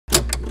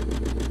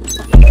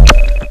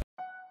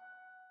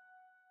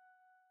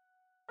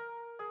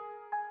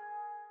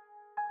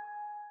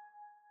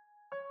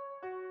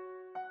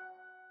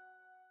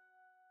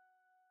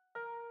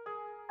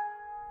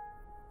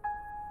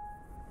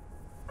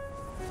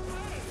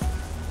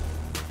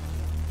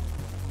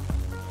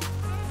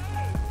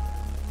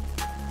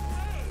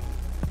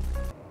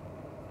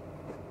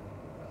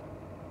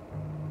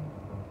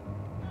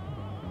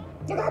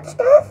You got the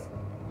stuff?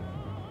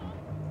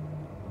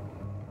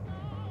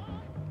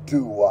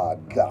 Do I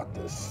got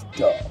the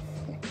stuff?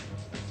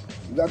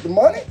 You got the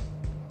money?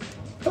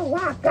 Do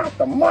I got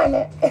the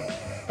money?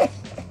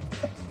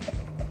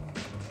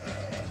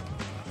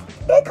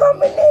 They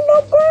come in there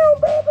no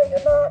brown, baby.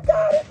 You know I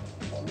got it.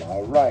 Well,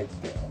 all right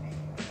then.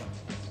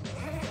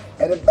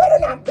 And it better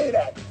not be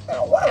that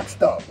wax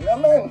stuff. You know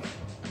what I mean?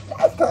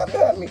 Last time you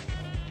had me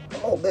a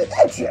little bit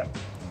itchy.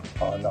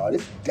 Oh no,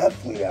 this is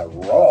definitely that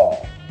raw.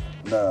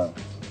 Nah.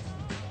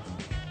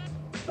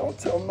 Don't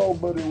tell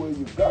nobody where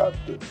you got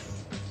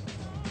this.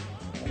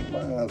 You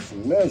might have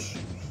some issues.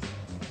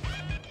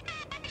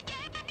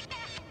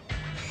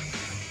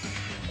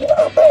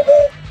 No, baby,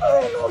 I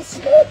ain't no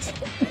snitch.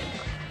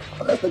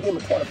 Unless they give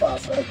me 25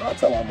 cents, I'll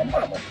tell on my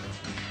mama.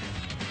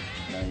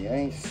 Now, you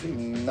ain't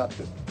seen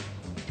nothing.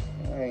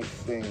 You ain't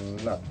seen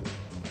nothing.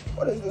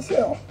 What is this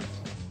here?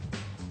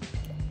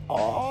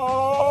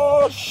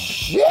 Oh,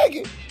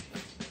 shit.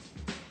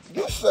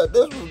 You said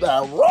this was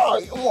that raw.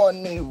 You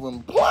wasn't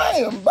even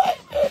playing,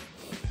 baby.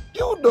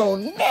 You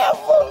don't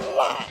never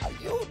lie.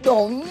 You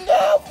don't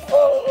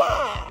never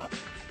lie.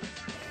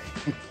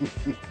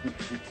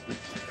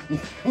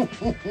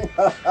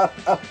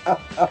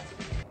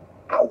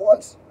 I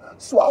once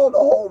swallowed a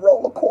whole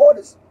roll of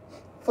quarters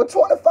for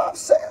 25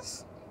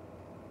 cents.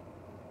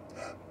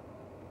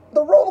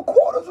 The roll of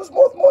quarters was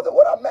worth more than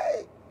what I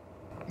made.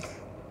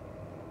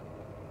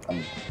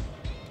 I'm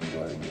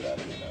going to get out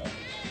of here now.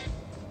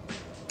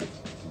 The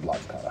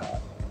block's kind of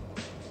hot.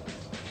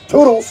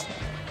 Toodles!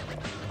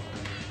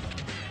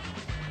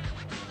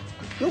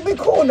 You be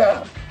cool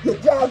now. You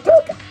jive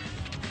turkey.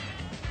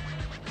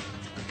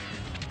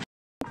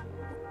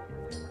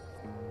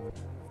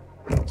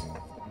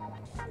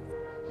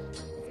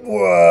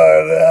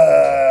 What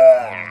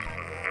up?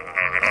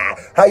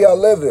 How y'all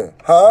living,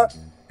 huh?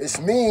 It's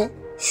me,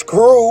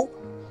 Scru,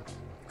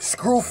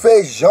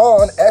 Screwface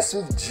Jean,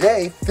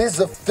 S.F.J.,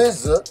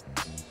 Fizza,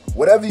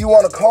 whatever you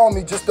want to call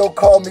me, just don't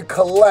call me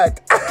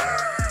Collect. I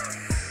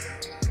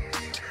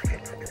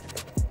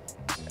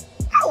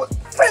was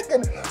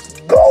freaking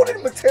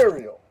golden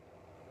material.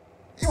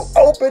 You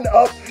open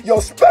up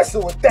your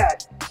special with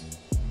that.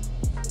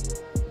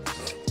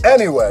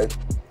 Anyway,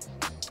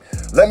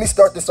 let me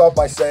start this off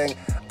by saying,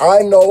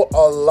 I know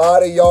a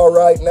lot of y'all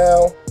right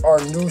now are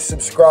new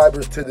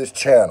subscribers to this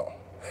channel.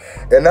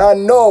 And I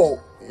know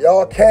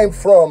y'all came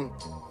from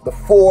the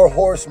 4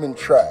 Horsemen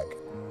track.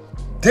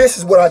 This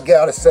is what I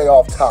gotta say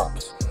off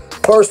tops.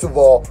 First of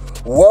all,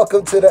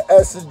 welcome to the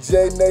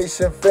S&J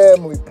Nation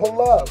family.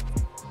 Pull up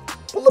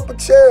a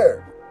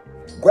chair.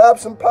 Grab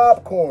some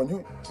popcorn.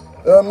 You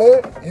know what I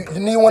mean? You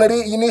need one of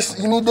these? You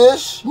need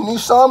this? You need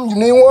something? You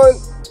need one?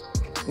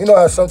 You know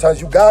how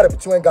sometimes you got it,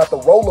 but you ain't got the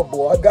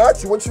rollerboard. I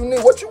got you. What you need?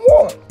 What you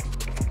want?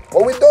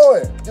 What we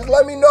doing? Just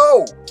let me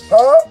know,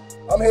 huh?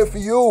 I'm here for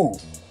you.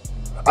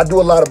 I do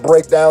a lot of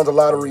breakdowns, a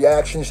lot of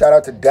reactions. Shout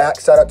out to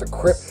Dax, shout out to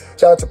Crip,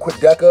 shout out to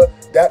Quidecca.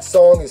 That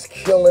song is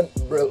killing.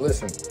 Bro,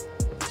 listen,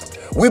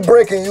 we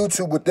breaking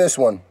YouTube with this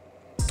one.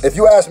 If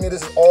you ask me,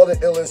 this is all the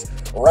illest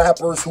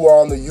rappers who are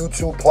on the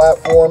YouTube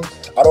platform.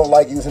 I don't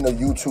like using the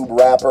YouTube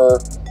rapper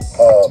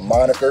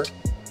moniker.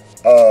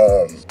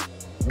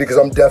 Because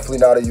I'm definitely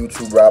not a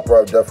YouTube rapper.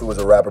 I definitely was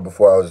a rapper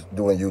before I was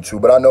doing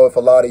YouTube. But I know if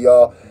a lot of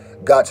y'all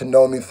got to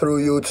know me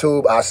through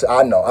YouTube, I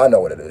know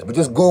what it is. But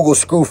just Google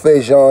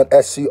Screwface Jean,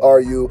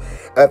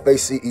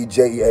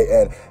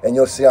 SCRUFACEJEAN, and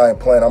you'll see I ain't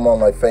playing. I'm on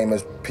like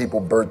famous people,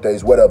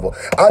 birthdays, whatever.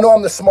 I know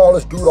I'm the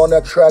smallest dude on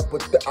that track,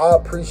 but I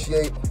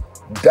appreciate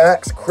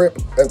Dax, Crip,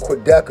 and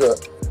Quidecca,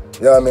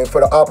 you know what I mean,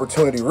 for the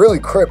opportunity. Really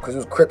Crip, because it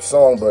was Crip's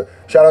song, but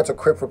shout out to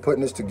Crip for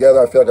putting this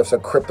together. I feel like I've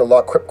said Crip a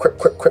lot. Crip.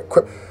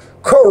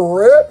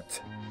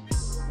 Correct.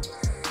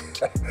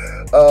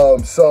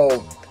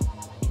 So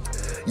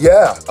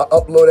yeah, I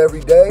upload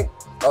every day.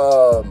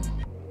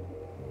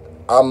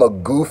 I'm a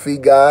goofy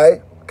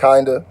guy,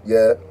 kinda.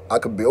 Yeah, I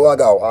could be. Well, I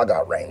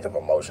got range of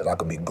emotions. I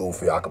could be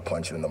goofy. I could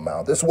punch you in the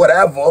mouth. It's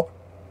whatever.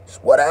 It's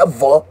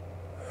whatever.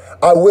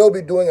 I will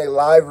be doing a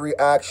live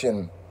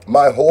reaction.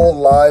 My whole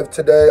live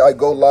today. I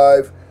go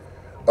live.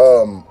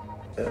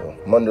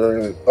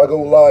 Monday. I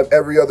go live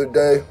every other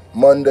day.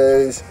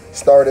 Mondays,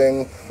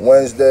 starting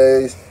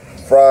Wednesdays,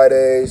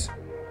 Fridays,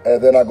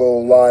 and then I go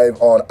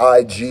live on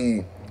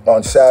IG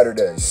on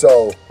Saturdays.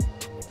 So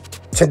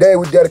today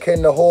we're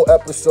dedicating the whole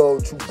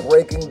episode to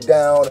breaking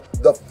down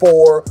the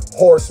 4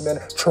 Horsemen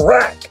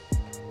track.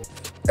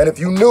 And if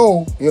you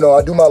knew, you know,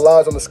 I do my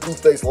lives on the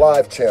Screwface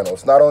Live channel.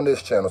 It's not on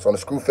this channel. It's on the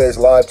Screwface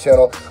Live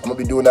channel. I'm gonna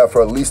be doing that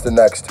for at least the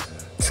next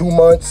 2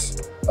 months.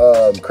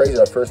 Crazy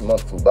that first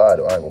month flew by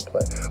though. I ain't gonna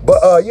play.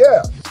 But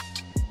yeah.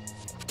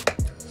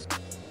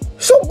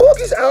 So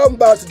Boogie's album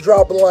about to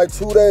drop in like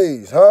 2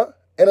 days, huh?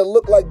 And it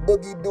looked like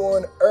Boogie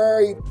doing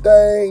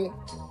everything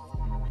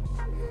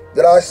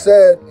that I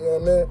said, you know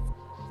what I mean,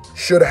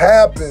 should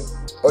happen.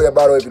 Oh yeah,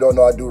 by the way, if you don't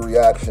know, I do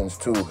reactions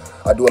too.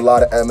 I do a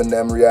lot of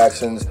Eminem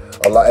reactions,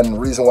 and the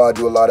reason why I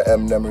do a lot of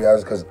Eminem reactions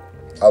is because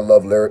I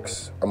love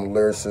lyrics. I'm a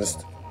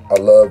lyricist. I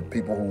love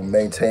people who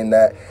maintain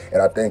that,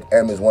 and I think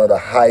M is one of the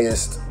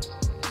highest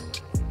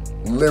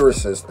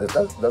lyricist.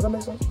 Does that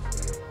make sense?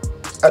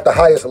 At the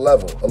highest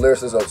level. A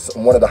lyricist is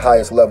one of the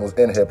highest levels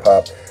in hip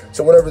hop.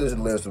 So whatever this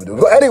lyricist would do.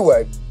 But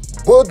anyway,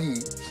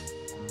 Boogie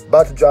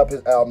about to drop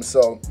his album.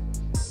 So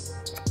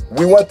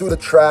we went through the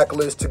track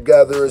list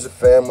together as a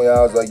family.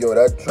 I was like, yo,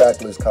 that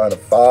track list kind of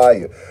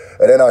fire.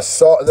 And then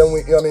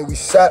we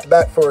sat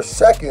back for a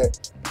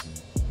second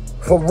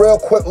for a real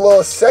quick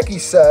little secchi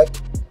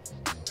set.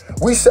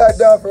 We sat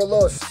down for a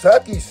little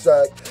secchi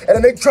set, and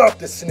then they dropped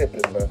the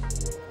snippet, man.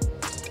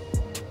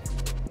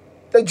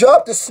 They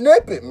dropped the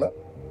snippet, man.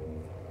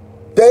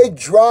 They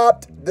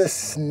dropped the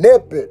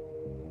snippet.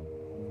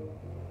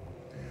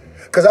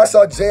 Because I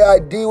saw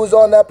JID was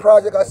on that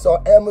project. I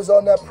saw M was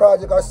on that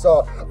project. I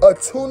saw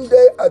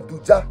Atunde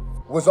Aduja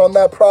was on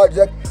that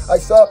project. I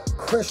saw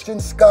Christian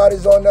Scott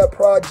is on that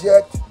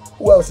project.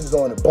 Who else is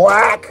on it?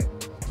 Black,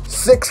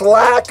 6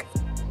 Lack.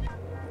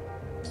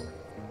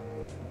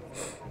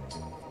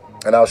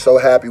 And I was so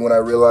happy when I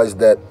realized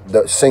that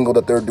the single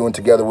that they're doing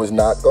together was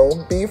not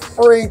gonna be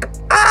Freak.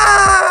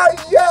 Ah,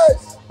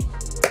 yes!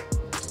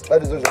 That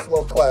deserves a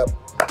slow clap.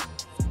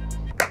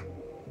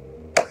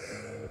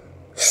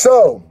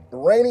 So,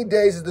 Rainy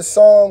Days is the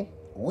song.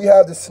 We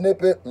have the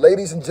snippet.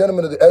 Ladies and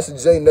gentlemen of the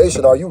S&J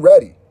Nation, are you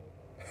ready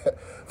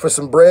for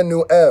some brand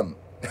new M?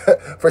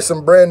 For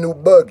some brand new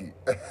Boogie?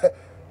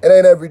 It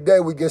ain't every day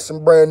we get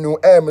some brand new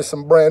M and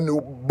some brand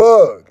new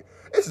Bug.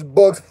 This is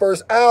Bug's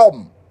first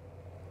album.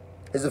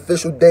 His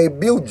official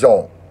debut,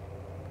 John.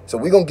 So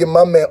we gonna give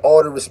my man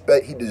all the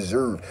respect he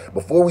deserves.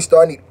 Before we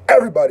start, I need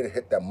everybody to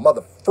hit that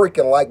mother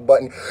freaking like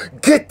button.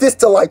 Get this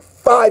to like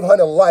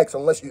 500 likes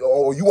unless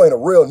you ain't a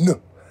real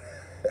new.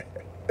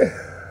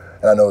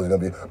 And I know it's gonna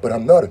be, but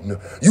I'm not a new.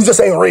 You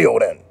just ain't real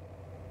then.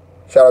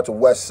 Shout out to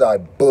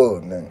Westside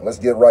Bug, man. Let's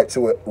get right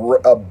to it.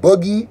 A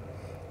Boogie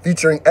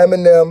featuring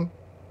Eminem,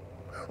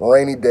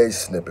 Rainy Days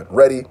snippet.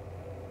 Ready,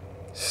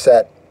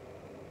 set,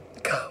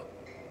 go.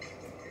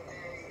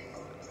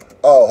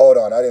 Oh, hold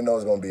on. I didn't know it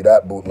was going to be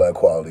that bootleg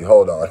quality.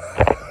 Hold on.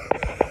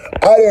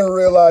 I didn't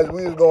realize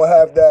we was going to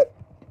have that.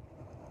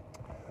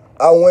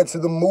 I went to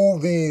the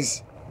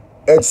movies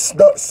and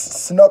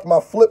snuck my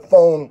flip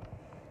phone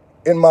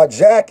in my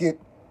jacket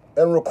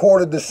and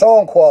recorded the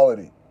song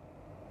quality.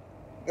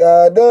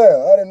 God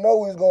damn. I didn't know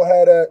we was going to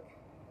have that.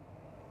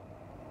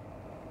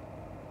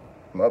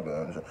 My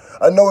bad.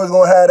 I know we was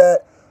going to have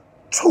that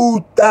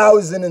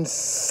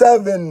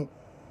 2007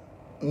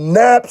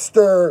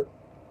 Napster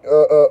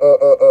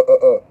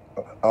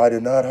I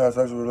did not have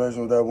sexual relations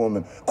with that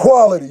woman.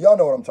 Quality, y'all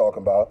know what I'm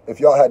talking about. If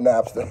y'all had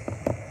Napster.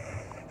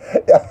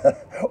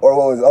 Or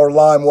what was it? Or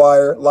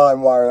LimeWire.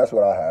 LimeWire, that's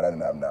what I had. I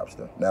didn't have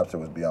Napster. Napster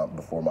was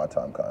before my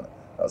time, kind of.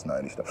 That was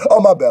 90s stuff.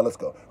 Oh, my bad. Let's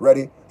go.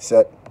 Ready,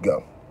 set,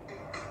 go.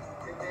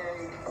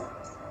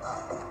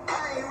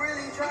 I ain't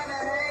really trying to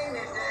hang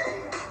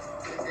today.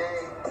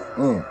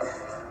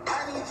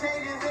 I need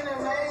changes in a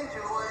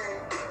major way.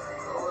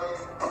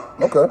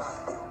 Okay.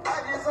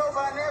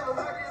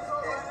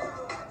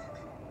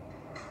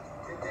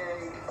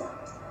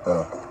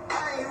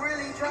 I ain't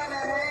really trying to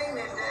hang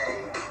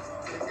today.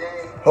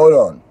 Hold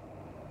on.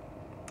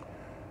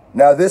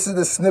 Now this is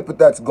the snippet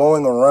that's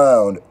going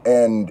around,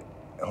 and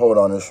hold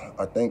on,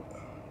 I think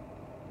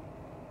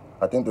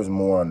there's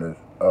more on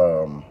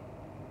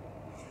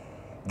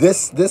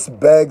this. This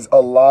begs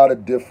a lot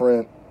of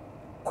different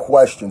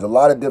questions. A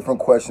lot of different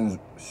questions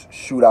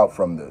shoot out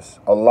from this.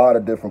 A lot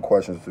of different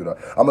questions shoot out.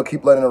 I'm gonna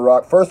keep letting it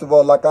rock. First of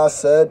all, like I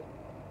said,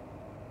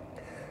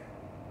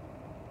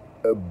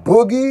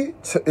 Boogie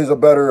is a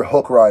better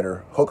hook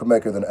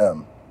maker than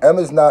M. M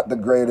is not the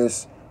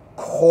greatest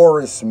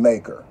chorus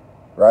maker,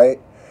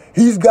 right?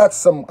 He's got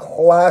some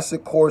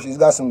classic choruses. He's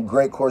got some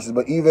great choruses,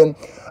 but even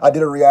I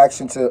did a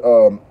reaction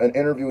to an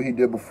interview he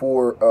did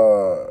before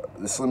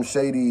the Slim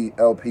Shady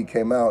LP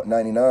came out,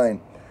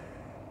 99,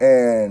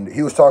 and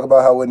he was talking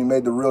about how when he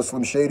made the real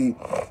Slim Shady,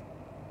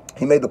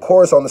 he made the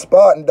chorus on the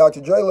spot, and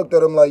Dr. Dre looked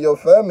at him like, yo,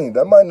 family,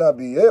 that might not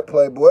be it,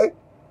 Playboy.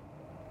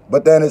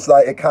 But then it's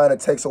like, it kind of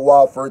takes a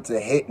while for it to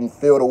hit and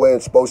feel the way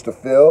it's supposed to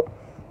feel.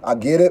 I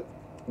get it.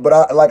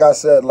 But like I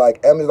said, like,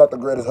 M is not the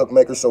greatest hook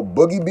maker. So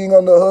Boogie being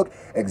on the hook,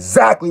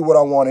 exactly what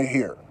I want to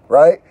hear,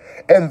 right?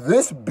 And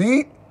this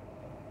beat,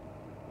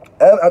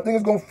 I think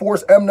it's going to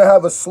force M to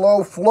have a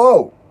slow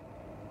flow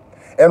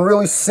and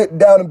really sit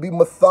down and be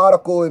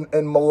methodical and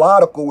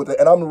melodical with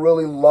it. And I'm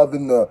really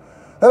loving the...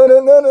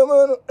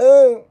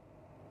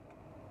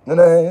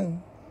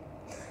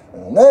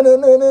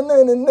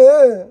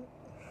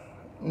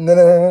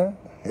 Yeah,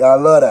 I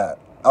love that.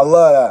 I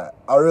love that.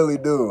 I really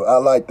do. I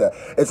like that.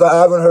 It's like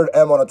I haven't heard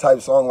M on a type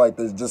song like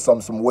this, just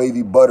some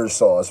wavy butter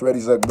sauce.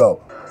 Ready, set,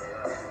 go.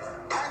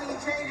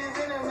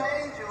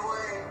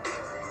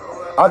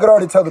 I could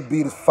already tell the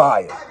beat is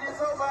fire.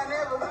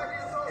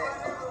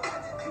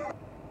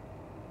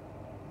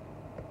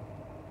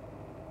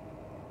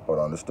 Hold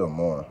on, there's still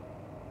more.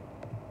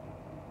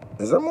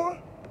 Is there more?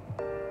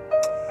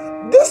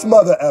 This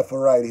mother effer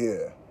right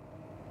here.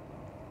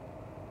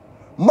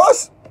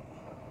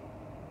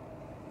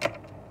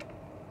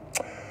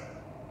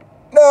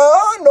 Now,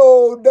 I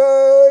know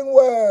dang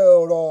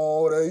well,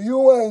 though, that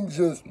you ain't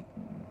just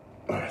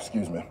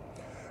excuse me,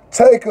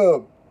 take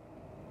a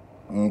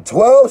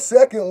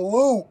 12-second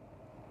loop,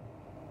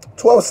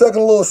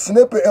 12-second little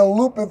snippet and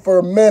loop it for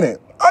a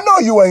minute. I know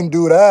you ain't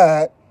do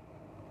that.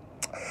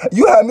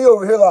 You had me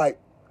over here like,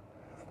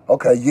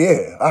 okay,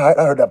 yeah, I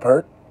heard that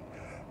part.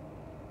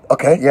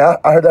 Okay, yeah,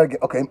 I heard that again.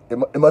 Okay,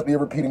 it must be a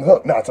repeating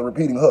hook. No, it's a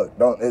repeating hook.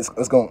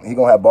 He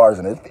gonna have bars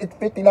in it. It's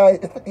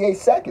 58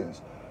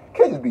 seconds.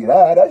 Can't just be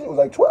that. That shit was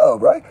like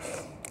 12, right?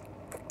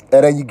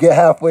 And then you get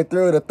halfway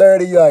through the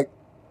 30, you're like,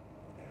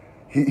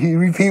 he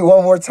repeat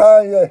one more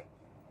time, you're like,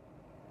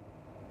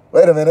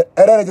 wait a minute.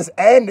 And then it just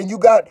ends and you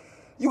got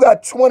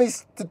 20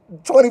 to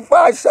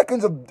 25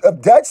 seconds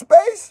of dead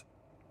space?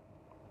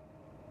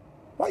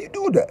 Why you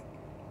do that?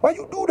 Why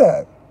you do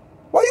that?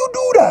 Why you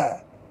do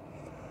that?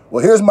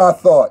 Well, here's my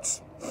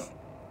thoughts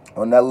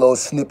on that little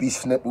snip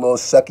little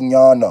second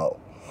y'all know.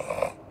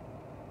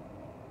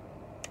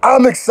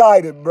 I'm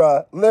excited,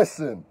 bruh.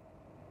 Listen.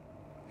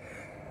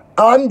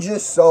 I'm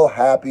just so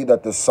happy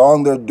that the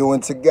song they're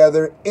doing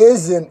together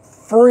isn't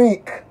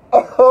Freak.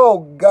 Oh,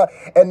 God.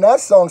 And that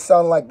song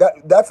sounded like that.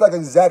 That's like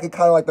exactly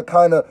kind of like the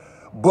kind of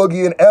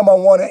Boogie and M I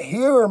want to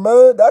hear,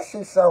 man. That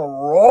shit sound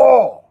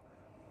raw.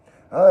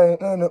 I ain't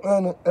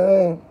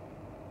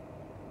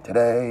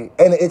today.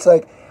 And it's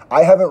like,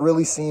 I haven't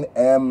really seen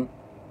M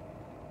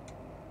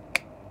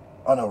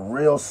on a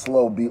real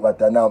slow beat like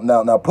that.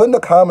 Now, put in the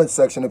comment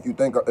section if you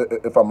think,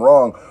 if I'm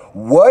wrong,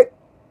 what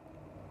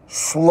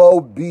slow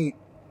beat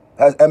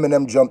has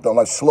Eminem jumped on?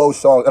 Like slow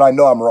song, and I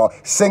know I'm wrong.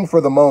 Sing for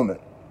the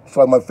Moment. It's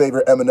like my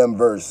favorite Eminem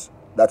verse.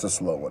 That's a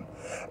slow one.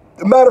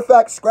 Matter of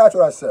fact, scratch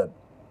what I said.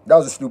 That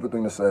was a stupid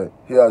thing to say.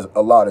 He has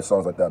a lot of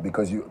songs like that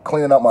because you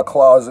cleaning out my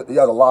closet, he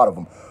has a lot of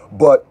them.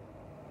 But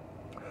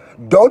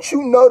don't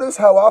you notice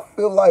how I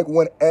feel like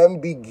when M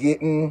be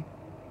getting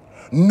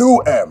new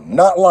M,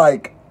 not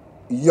like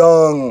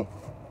young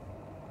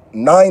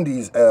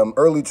 90s M,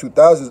 early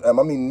 2000s M,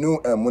 I mean new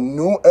M. When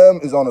new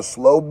M is on a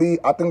slow beat,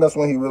 I think that's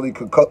when he really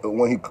could cut,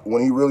 when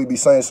he really be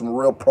saying some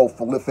real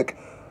prolific,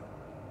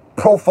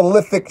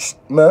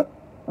 man.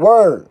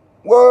 Word.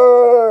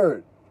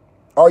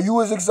 Are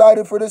you as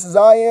excited for this as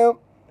I am?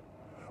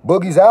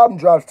 Boogie's album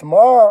drops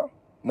tomorrow.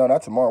 No,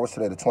 not tomorrow. What's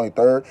today, the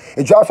 23rd?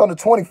 It drops on the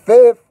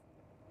 25th.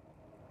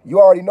 You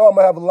already know I'm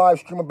going to have a live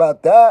stream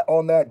about that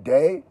on that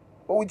day.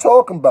 What we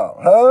talking about,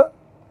 huh?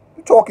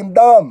 We talking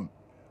dumb.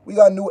 We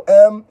got new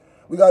M.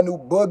 We got new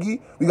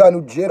Boogie. We got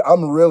new Jid.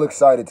 I'm real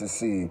excited to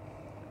see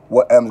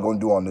what M's going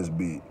to do on this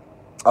beat.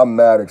 I'm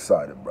mad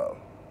excited, bro.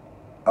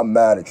 I'm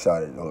mad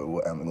excited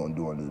what M's going to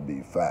do on this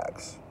beat.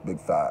 Facts. Big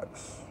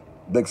facts.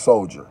 Big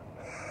soldier.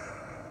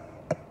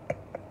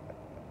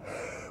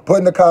 Put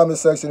in the comment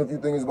section if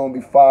you think it's going to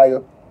be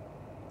fire.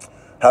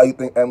 How you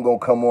think M going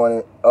to come on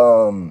it.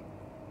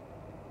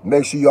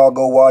 Make sure y'all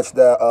go watch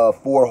that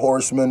 4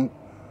 Horsemen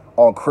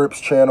on Crip's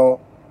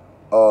channel.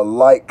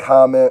 Like,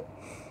 comment,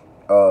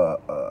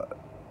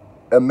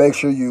 and make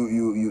sure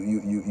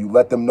you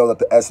let them know that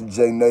the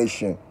SJ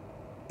Nation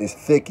is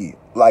thicky.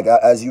 Like,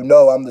 as you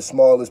know, I'm the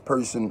smallest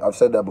person. I've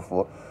said that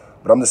before,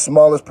 but I'm the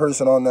smallest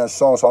person on that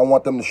song. So I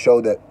want them to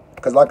show that,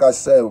 because like I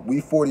said,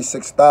 we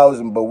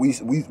 46,000, but we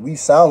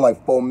sound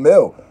like 4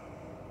 mil.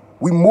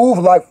 We move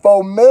like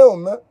 4 mil,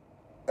 man.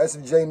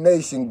 SJ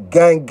Nation,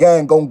 gang,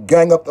 go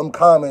gang up them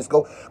comments.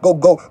 Go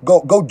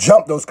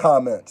jump those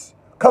comments.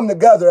 Come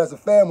together as a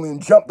family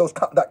and jump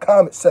that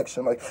comment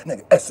section. Like,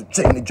 nigga,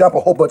 SJ, and they drop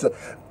a whole bunch of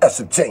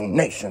SJ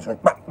Nations.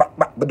 Like,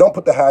 but don't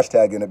put the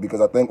hashtag in it,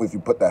 because I think if you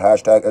put the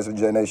hashtag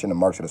SJ Nation, it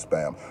marks it as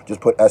spam. Just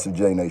put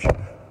SJ Nation.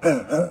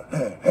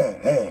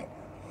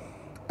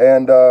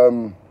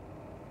 And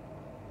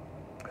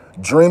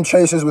Dream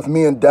Chasers with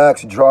me and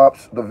Dax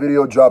drops. The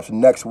video drops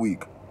next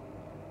week.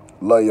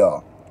 Love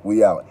y'all.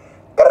 We out.